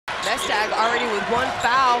Mestag already with one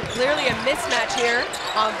foul. Clearly a mismatch here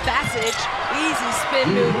on Vasic. Easy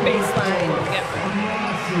spin move baseline. Yep.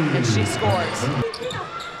 And she scores.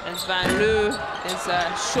 As Van Loo is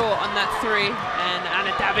short on that three, and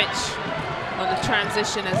Anna Davic on the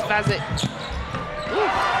transition as Vasic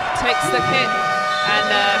takes the hit. And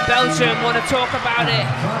Belgium want to talk about it.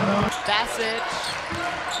 Vasic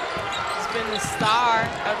has been the star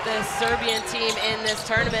of the Serbian team in this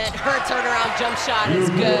tournament. Her turnaround jump shot is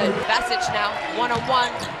good. Vasic now,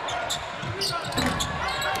 one-on-one.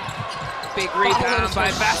 Big rebound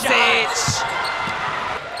by Vasic.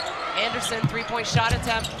 Anderson, three-point shot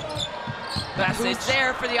attempt. Vasic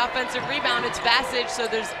there for the offensive rebound. It's Vasic, so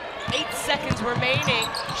there's 8 seconds remaining.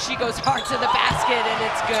 She goes hard to the basket, and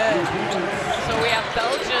it's good. So we have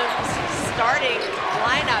Belgium's starting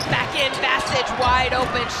lineup. Back in, Vasic wide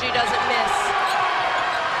open. She doesn't miss.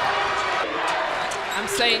 I'm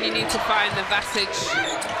saying you need to find the Vasic.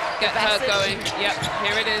 Get her going. Yep,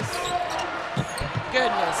 here it is.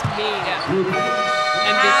 Goodness me. Yeah.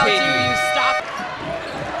 How MVP. do you stop?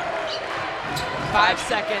 5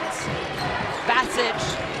 seconds. Vasic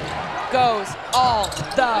goes all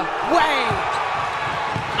the way.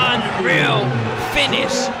 Unreal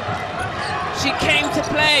finish. She came to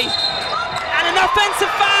play. And an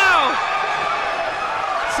offensive foul.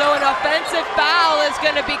 So an offensive foul is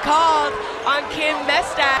going to be called on Kim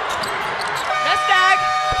Mestag. Mestag,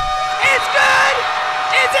 it's good.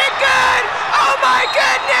 Is it good? Oh my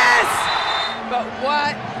goodness. But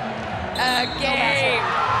what a game.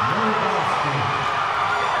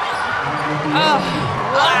 Oh,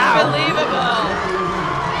 unbelievable.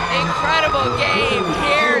 Incredible game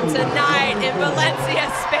here tonight in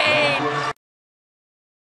Valencia, Spain.